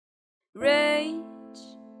Rage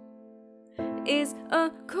is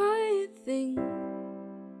a quiet thing.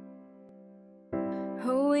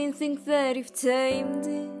 Oh, we think that you've tamed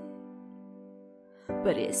it,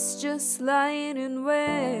 but it's just lying in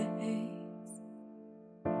wait.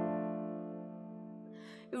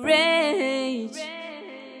 Rage,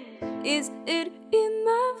 is it in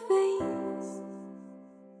my face?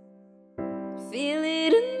 Feel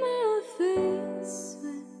it in my face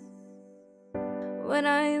when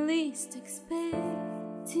I least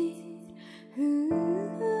expect it.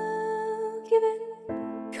 Giving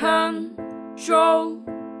control.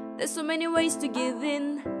 There's so many ways to give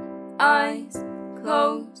in. Eyes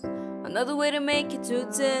closed. Another way to make it to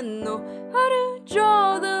 10. Know how to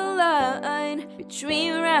draw the line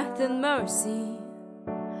between wrath and mercy.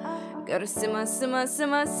 Gotta simmer, simmer,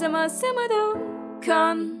 simmer, simmer, simmer down.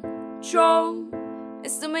 Control.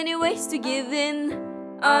 There's so many ways to give in.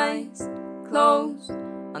 Eyes closed.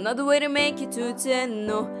 Another way to make it to 10.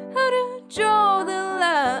 Know how to draw the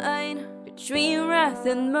line between wrath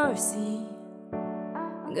and mercy.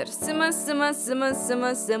 Gotta simmer, simmer, simmer,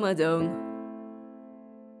 simmer, simmer down.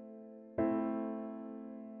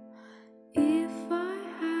 If I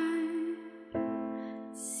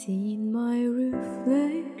had seen my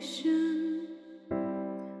reflection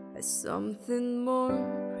as something more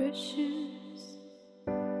precious,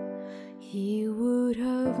 he would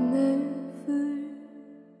have never.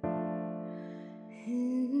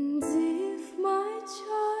 And if my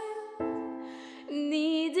child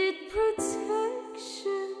needed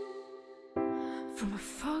protection from a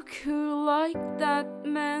fucker like that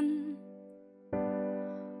man,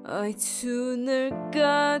 I'd sooner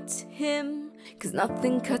gut him, 'cause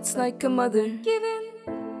nothing cuts like a mother. Giving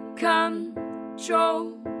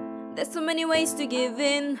control. There's so many ways to give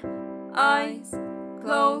in. Eyes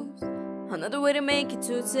closed. Another way to make it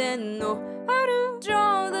to 10. Know how to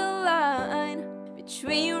draw the line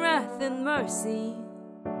between wrath and mercy.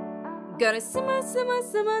 Gotta simmer, simmer,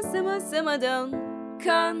 simmer, simmer, simmer down.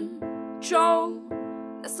 Control.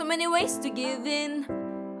 There's so many ways to give in.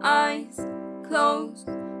 Eyes closed.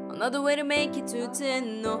 Another way to make it to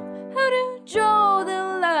 10. Know how to draw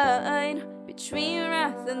the line between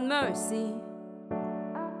wrath and mercy.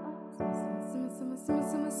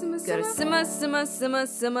 Gotta simmer, simmer, simmer,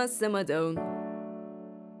 simmer, simmer down.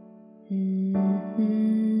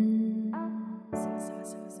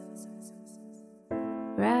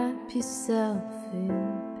 Wrap yourself in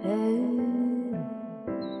petals.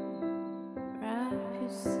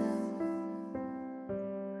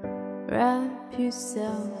 Wrap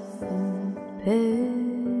yourself in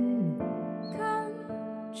petals.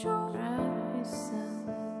 Control.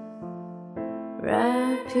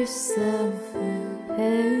 Wrap yourself in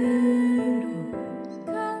petals.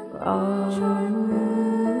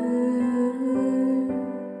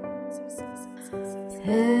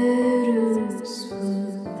 Petals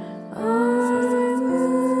full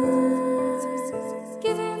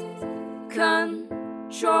giving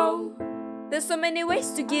control. There's so many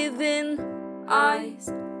ways to give in.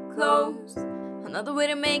 Eyes closed. Another way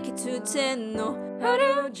to make it to 10. Know how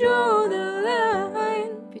to draw the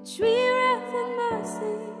line between wrath and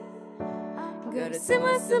mercy. Gotta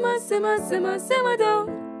simmer, simmer, simmer, simmer, simmer down.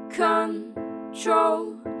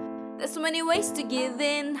 Control. There's so many ways to give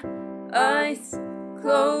in. Eyes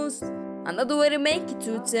closed. Another way to make it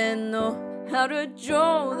to 10. Know how to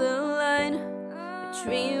draw the line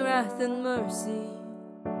between wrath and mercy.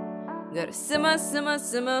 Gotta simmer, simmer,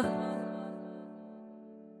 simmer.